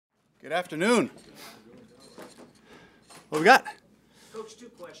Good afternoon. What we got? Coach, two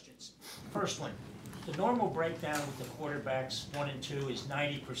questions. First one, the normal breakdown with the quarterbacks 1 and 2 is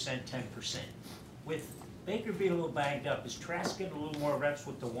 90%, 10%. With Baker being a little banged up, is Trask getting a little more reps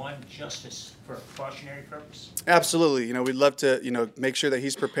with the one just for a precautionary purpose? Absolutely. We'd love to, make sure that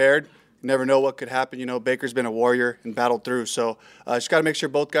he's prepared. You never know what could happen. Baker's been a warrior and battled through. So just got to make sure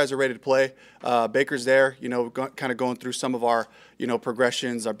both guys are ready to play. Baker's there, kind of going through some of our,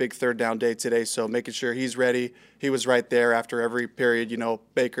 progressions, our big third down day today. So making sure he's ready. He was right there after every period,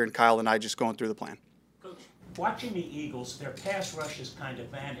 Baker and Kyle and I just going through the plan. Coach, watching the Eagles, their pass rush has kind of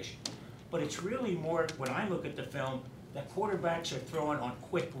vanished. But it's really more, when I look at the film, that quarterbacks are throwing on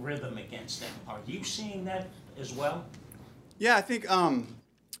quick rhythm against them. Are you seeing that as well? Yeah, I think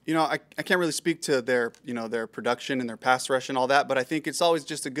I can't really speak to their, their production and their pass rush and all that, but I think it's always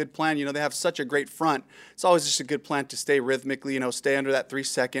just a good plan. They have such a great front. It's always just a good plan to stay rhythmically, stay under that 3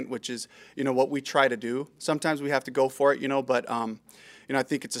 second, which is, what we try to do. Sometimes we have to go for it, but I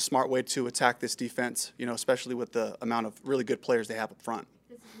think it's a smart way to attack this defense, especially with the amount of really good players they have up front.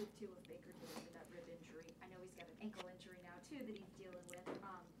 This is week 2 of Baker dealing with that rib injury. I know he's got an ankle injury now too that he's dealing with.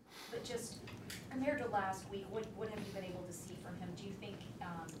 But just compared to last week, what have you been able to see from him? Do you think,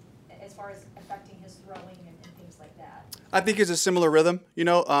 as far as affecting his throwing and things like that? I think it's a similar rhythm,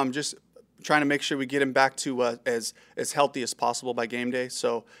 just trying to make sure we get him back to as healthy as possible by game day.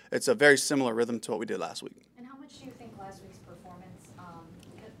 So it's a very similar rhythm to what we did last week. And how much do you think last week's performance,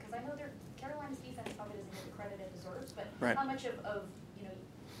 because I know Carolina's defense probably doesn't get the credit it deserves, but right. How much of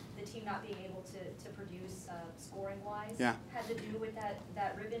the team not being able to produce scoring-wise had to do with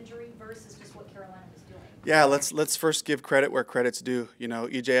that rib injury versus just what Carolina was doing? Yeah, let's first give credit where credit's due.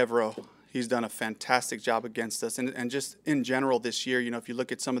 E.J. Evero, he's done a fantastic job against us. And just in general this year, if you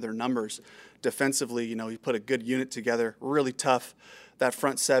look at some of their numbers defensively, he put a good unit together, really tough. That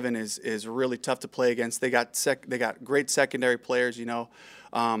front seven is really tough to play against. They got great secondary players,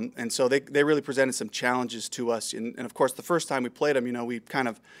 and so they really presented some challenges to us. And of course, the first time we played them, we kind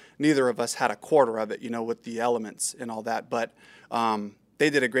of, neither of us had a quarter of it, with the elements and all that. But they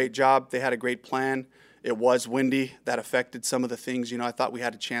did a great job. They had a great plan. It was windy. That affected some of the things. I thought we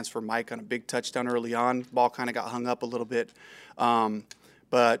had a chance for Mike on a big touchdown early on. Ball kind of got hung up a little bit.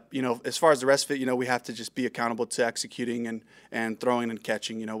 But, as far as the rest of it, we have to just be accountable to executing and throwing and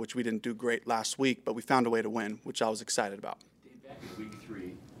catching, which we didn't do great last week, but we found a way to win, which I was excited about. Dave, back in week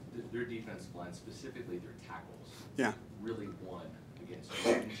 3, their defensive line, specifically their tackles, really won against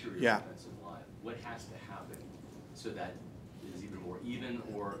the interior defensive line. What has to happen so that it is even more even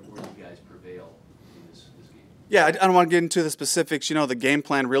or you guys prevail in this game? Yeah, I don't want to get into the specifics, the game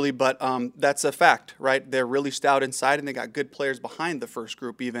plan really, but that's a fact, right? They're really stout inside, and they got good players behind the first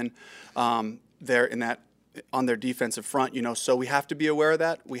group even there in that on their defensive front, so we have to be aware of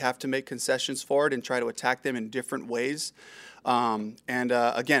that. We have to make concessions for it and try to attack them in different ways.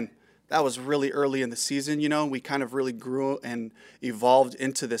 Again, that was really early in the season, we kind of really grew and evolved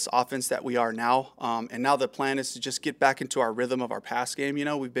into this offense that we are now. And now the plan is to just get back into our rhythm of our pass game.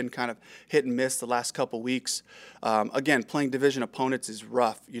 We've been kind of hit and miss the last couple weeks. Again, playing division opponents is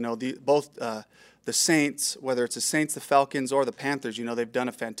rough. Both the Saints, whether it's the Saints, the Falcons, or the Panthers, they've done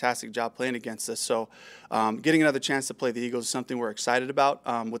a fantastic job playing against us. So getting another chance to play the Eagles is something we're excited about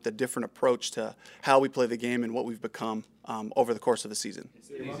with a different approach to how we play the game and what we've become over the course of the season.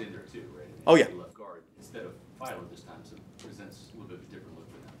 He's in there too, right? Oh, yeah. Left guard instead of Philo this time, so it presents a little bit of a different look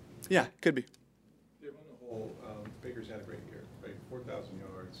for them. Yeah, could be. On the whole, Baker's had a great year, right? 4,000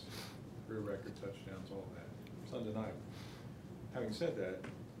 yards, career record touchdowns, all of that. It's undeniable. Having said that,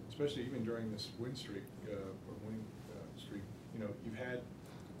 especially even during this win streak, or winning streak, you've had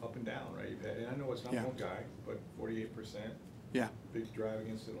up and down, right? And I know it's not one guy, but 48%. Yeah. Big drive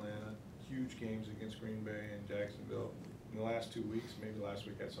against Atlanta, huge games against Green Bay and Jacksonville. In the last 2 weeks, maybe last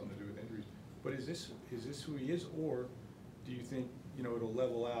week had something to do with injuries. But is this who he is, or do you think it'll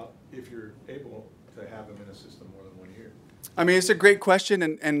level out if you're able to have him in a system more than 1 year? I mean, it's a great question,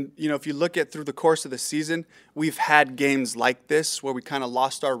 and if you look at through the course of the season, we've had games like this where we kind of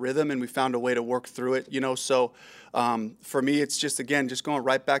lost our rhythm and we found a way to work through it. So for me, it's just going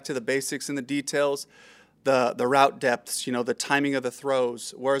right back to the basics and the details. The route depths, the timing of the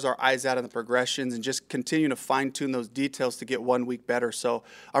throws, where's our eyes at on the progressions, and just continue to fine-tune those details to get 1 week better. So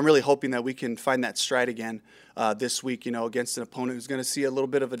I'm really hoping that we can find that stride again this week, against an opponent who's going to see a little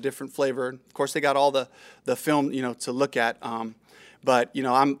bit of a different flavor. Of course, they got all the film, to look at. But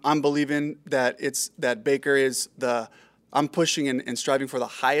I'm believing that Baker is the I'm pushing and striving for the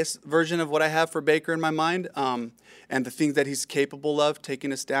highest version of what I have for Baker in my mind, and the things that he's capable of,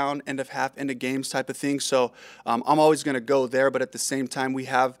 taking us down, end of half, end of games type of thing. So I'm always going to go there, but at the same time, we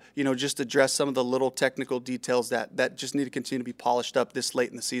have, just addressed some of the little technical details that just need to continue to be polished up this late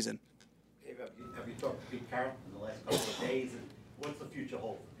in the season. Dave, have you talked to Pete Carroll in the last couple of days, and what's the future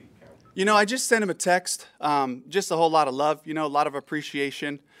hold for Pete Carroll? I just sent him a text, just a whole lot of love, a lot of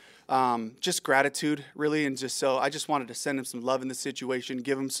appreciation. Just gratitude, really, and I just wanted to send him some love in the situation,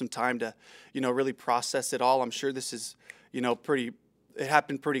 give him some time to, really process it all. I'm sure this is, it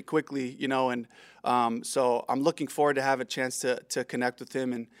happened pretty quickly, and so I'm looking forward to have a chance to connect with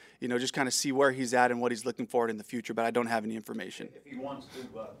him and, just kind of see where he's at and what he's looking forward in the future, but I don't have any information. If he wants to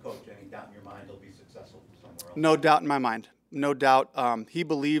coach, any doubt in your mind he'll be successful somewhere else? No doubt in my mind. No doubt. He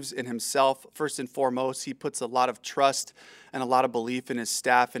believes in himself, first and foremost. He puts a lot of trust and a lot of belief in his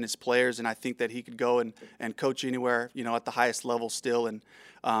staff and his players, and I think that he could go and coach anywhere, at the highest level still. And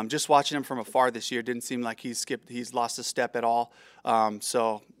just watching him from afar this year didn't seem like he's lost a step at all.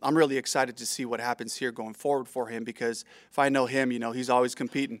 So I'm really excited to see what happens here going forward for him, because if I know him, he's always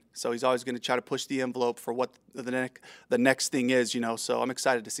competing. So he's always going to try to push the envelope for what the next thing is, so I'm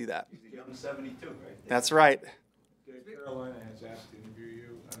excited to see that. He's the young 72, right? That's right. Carolina has asked to interview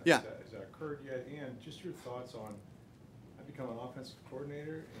you. Yeah. Has that occurred yet? And just your thoughts on, I've become an offensive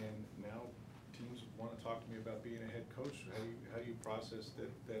coordinator, and now teams want to talk to me about being a head coach. How do you process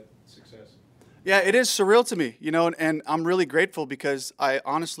that success? Yeah, it is surreal to me, and I'm really grateful, because I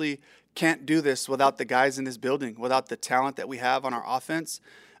honestly can't do this without the guys in this building, without the talent that we have on our offense,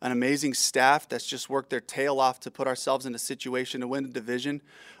 an amazing staff that's just worked their tail off to put ourselves in a situation to win the division.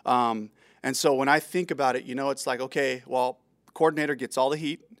 And so when I think about it, it's like, okay, well, the coordinator gets all the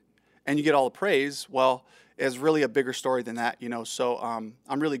heat and you get all the praise. Well, it's really a bigger story than that, So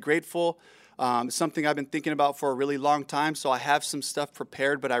I'm really grateful. It's something I've been thinking about for a really long time. So I have some stuff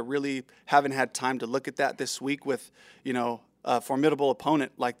prepared, but I really haven't had time to look at that this week with, a formidable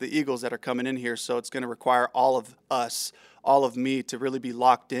opponent like the Eagles that are coming in here. So it's going to require all of us, all of me, to really be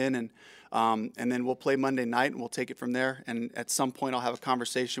locked in, and then we'll play Monday night and we'll take it from there. And at some point I'll have a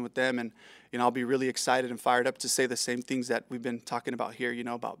conversation with them, and I'll be really excited and fired up to say the same things that we've been talking about here,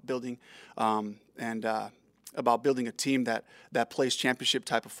 about building and about building a team that plays championship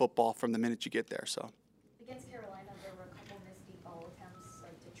type of football from the minute you get there. So Against Carolina, there were a couple missed deep ball attempts,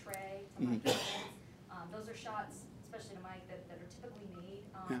 like to Trey, to Mike Evans. Those are shots, especially to Mike, that are typically made.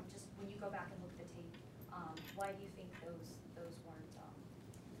 Just when you go back and look at the tape, why do you think those weren't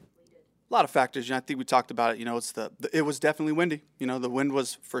completed? a lot of factors. I think we talked about it. It was definitely windy. The wind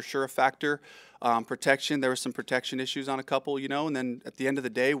was for sure a factor. Protection, there were some protection issues on a couple. And then at the end of the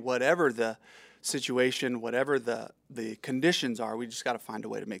day, whatever the situation, whatever the conditions are, we just got to find a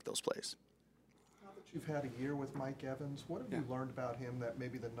way to make those plays. Now that you've had a year with Mike Evans, what have you learned about him that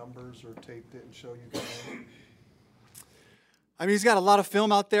maybe the numbers or tape didn't show you going? He's got a lot of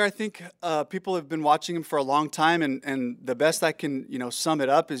film out there. I think people have been watching him for a long time, and the best I can, sum it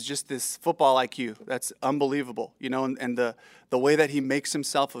up is just this football IQ. That's unbelievable, and the way that he makes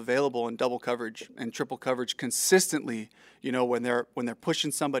himself available in double coverage and triple coverage consistently, when they're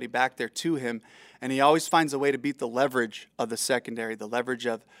pushing somebody back there to him, and he always finds a way to beat the leverage of the secondary, the leverage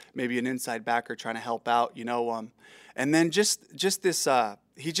of maybe an inside backer trying to help out, and then just this,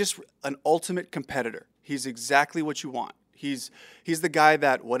 he's just an ultimate competitor. He's exactly what you want. He's the guy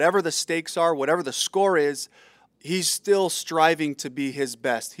that whatever the stakes are, whatever the score is, he's still striving to be his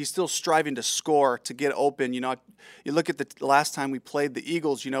best. He's still striving to score, to get open. You look at the last time we played the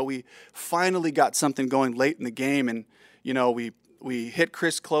Eagles, we finally got something going late in the game, and, we hit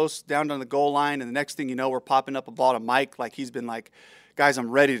Chris close down on the goal line, and the next thing you know, we're popping up a ball to Mike like he's been like, guys, I'm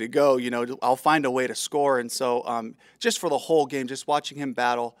ready to go. I'll find a way to score. And so just for the whole game, just watching him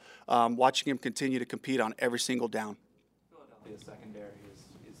battle, watching him continue to compete on every single down. Philadelphia's secondary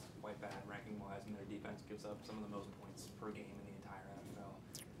is quite bad ranking-wise, and their defense gives up some of the most points per game in the entire NFL.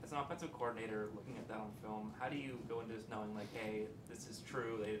 As an offensive coordinator, looking at that on film, how do you go into this knowing, like, hey, this is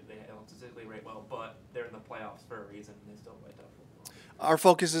true, they don't statistically rate well, but they're in the playoffs for a reason, and they still play tough football? Our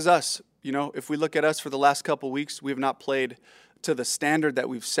focus is us. If we look at us for the last couple of weeks, we have not played to the standard that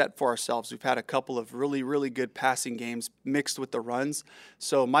we've set for ourselves. We've had a couple of really, really good passing games mixed with the runs.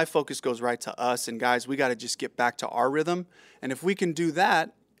 So my focus goes right to us. And guys, we got to just get back to our rhythm. And if we can do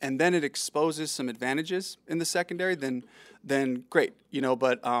that, and then it exposes some advantages in the secondary, then great.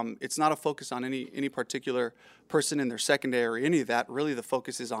 But it's not a focus on any particular person in their secondary or any of that. Really, the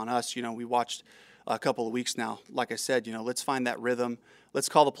focus is on us. We watched a couple of weeks now. Like I said, let's find that rhythm. Let's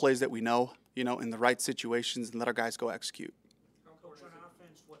call the plays that we know, in the right situations, and let our guys go execute. Coach, on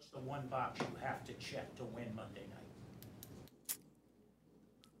offense, what's the one box you have to check to win Monday night?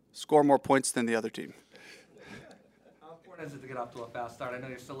 score more points than the other team. How important is it to get off to a fast start? I know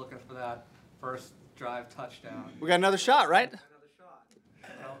you're still looking for that first drive touchdown. We got another shot, right? Another shot.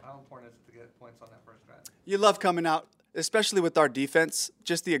 How important is it to get points on that first drive? You love coming out, especially with our defense,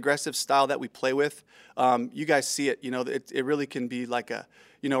 just the aggressive style that we play with. You guys see it, it really can be like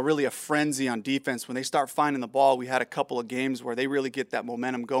really a frenzy on defense. When they start finding the ball, we had a couple of games where they really get that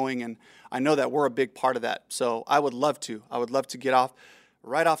momentum going, and I know that we're a big part of that. So I would love to get off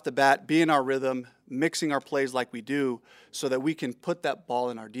right off the bat, be in our rhythm, mixing our plays like we do, so that we can put that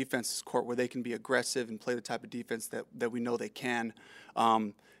ball in our defense's court where they can be aggressive and play the type of defense that we know they can,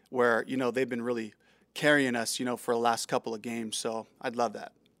 where, they've been really carrying us, for the last couple of games. So I'd love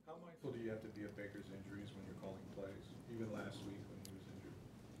that. How mindful do you have to be of Baker's injuries when you're calling plays, even last week when he was injured?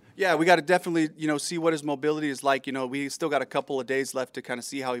 Yeah, we got to definitely, see what his mobility is like. We still got a couple of days left to kind of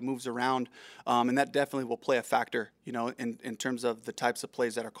see how he moves around, and that definitely will play a factor, in terms of the types of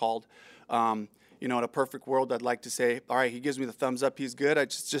plays that are called. In a perfect world, I'd like to say, all right, he gives me the thumbs up, he's good.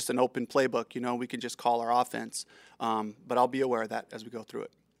 It's just an open playbook, we can just call our offense. But I'll be aware of that as we go through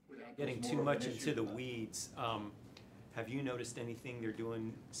it. Getting too much into the weeds, have you noticed anything they're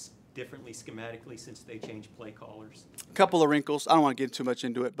doing differently schematically since they changed play callers? A couple of wrinkles. I don't want to get too much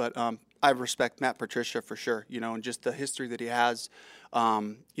into it, but I respect Matt Patricia for sure, and just the history that he has,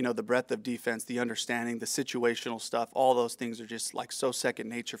 the breadth of defense, the understanding, the situational stuff, all those things are just like so second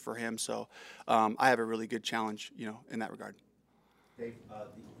nature for him. So I have a really good challenge, in that regard. Dave,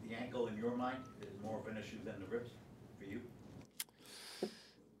 the ankle in your mind is more of an issue than the ribs for you?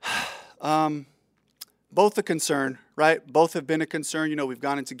 Both a concern, right? Both have been a concern. We've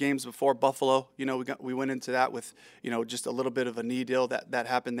gone into games before Buffalo. We went into that with, just a little bit of a knee deal that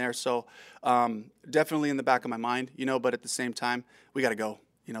happened there. So definitely in the back of my mind, but at the same time, we got to go.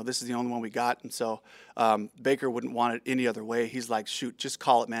 This is the only one we got. And so Baker wouldn't want it any other way. He's like, shoot, just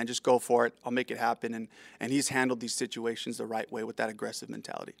call it, man. Just go for it. I'll make it happen. And he's handled these situations the right way with that aggressive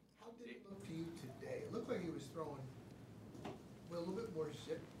mentality. How did it look to you today? It looked like he was throwing with a little bit more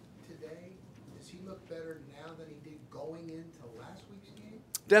zip today. Does he look better now than he did going into last week's game?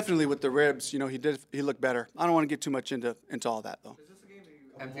 Definitely with the ribs, he looked better. I don't want to get too much into all that, though. Is this a game that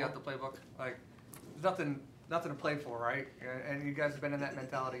you empty out the playbook? Like, there's nothing to play for, right? And you guys have been in that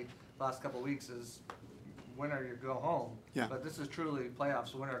mentality the last couple of weeks is win or you go home. Yeah. But this is truly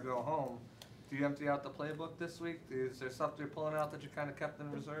playoffs, win or go home. Do you empty out the playbook this week? Is there something you're pulling out that you kind of kept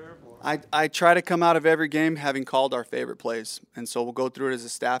in reserve? Or? I try to come out of every game having called our favorite plays, and so we'll go through it as a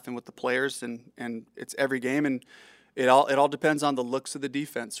staff and with the players, and it's every game, and it all depends on the looks of the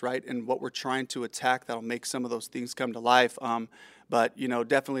defense, right, and what we're trying to attack that'll make some of those things come to life. But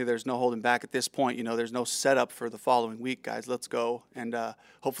definitely there's no holding back at this point. There's no setup for the following week, guys. Let's go, and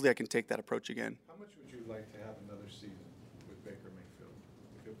hopefully I can take that approach again. How much would you like to have another season with Baker Mayfield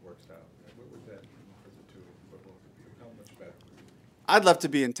if it works out? What would that mean for the two of football to be? How much better? I'd love to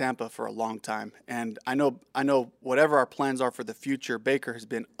be in Tampa for a long time, and I know whatever our plans are for the future, Baker has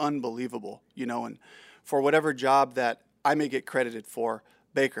been unbelievable, and for whatever job that I may get credited for,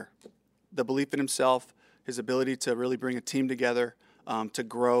 Baker, the belief in himself, his ability to really bring a team together, to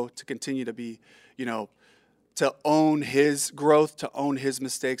grow, to continue to be, to own his growth, to own his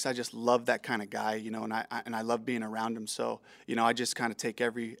mistakes. I just love that kind of guy, and I love being around him. So, I just kind of take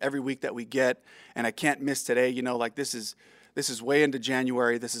every week that we get, and I can't miss today. Like this is way into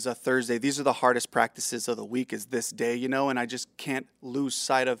January. This is a Thursday. These are the hardest practices of the week is this day, and I just can't lose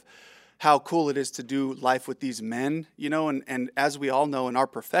sight of how cool it is to do life with these men, and as we all know in our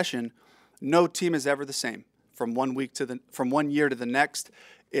profession, no team is ever the same from one year to the next.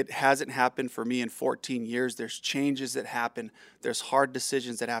 It hasn't happened for me in 14 years. There's changes that happen. There's hard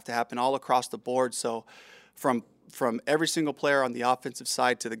decisions that have to happen all across the board. So from every single player on the offensive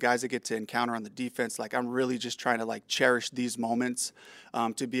side to the guys that get to encounter on the defense, like I'm really just trying to cherish these moments,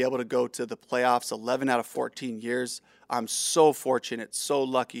 to be able to go to the playoffs 11 out of 14 years. I'm so fortunate, so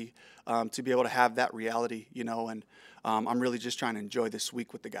lucky to be able to have that reality, and I'm really just trying to enjoy this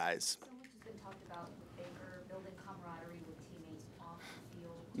week with the guys. So much has been talked about with Baker, building camaraderie with teammates off the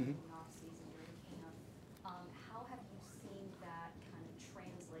field, Mm-hmm. during the off-season, during camp. How have you seen that kind of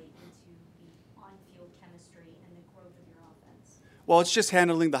translate into the on-field chemistry and the growth of your offense? Well, it's just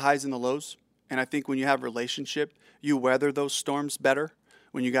handling the highs and the lows, and I think when you have relationship, you weather those storms better.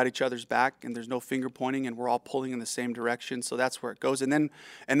 When you got each other's back and there's no finger pointing and we're all pulling in the same direction. So that's where it goes. And then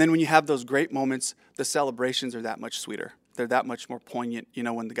when you have those great moments, the celebrations are that much sweeter. They're that much more poignant,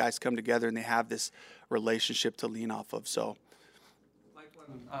 when the guys come together and they have this relationship to lean off of. So, Like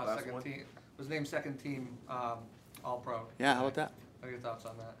when was named second team All-Pro. Yeah, how about that? What are your thoughts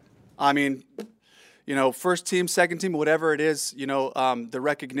on that? I mean, you know, first team, second team, whatever it is, you know, the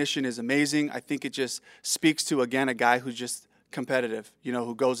recognition is amazing. I think it just speaks to, again, a guy who's just competitive, you know,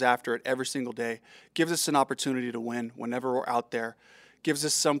 who goes after it every single day, gives us an opportunity to win whenever we're out there, gives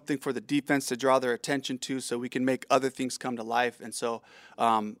us something for the defense to draw their attention to so we can make other things come to life. And so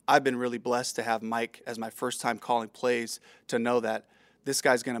I've been really blessed to have Mike as my first time calling plays, to know that this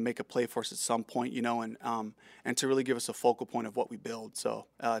guy's going to make a play for us at some point, you know, and to really give us a focal point of what we build. So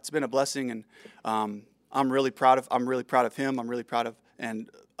it's been a blessing, and I'm really proud of him. I'm really proud of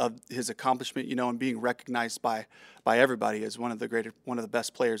his accomplishment, you know, and being recognized by everybody as one of the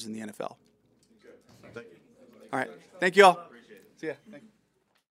best players in the NFL. Thank you. All right, thank you all. See ya. Thank you.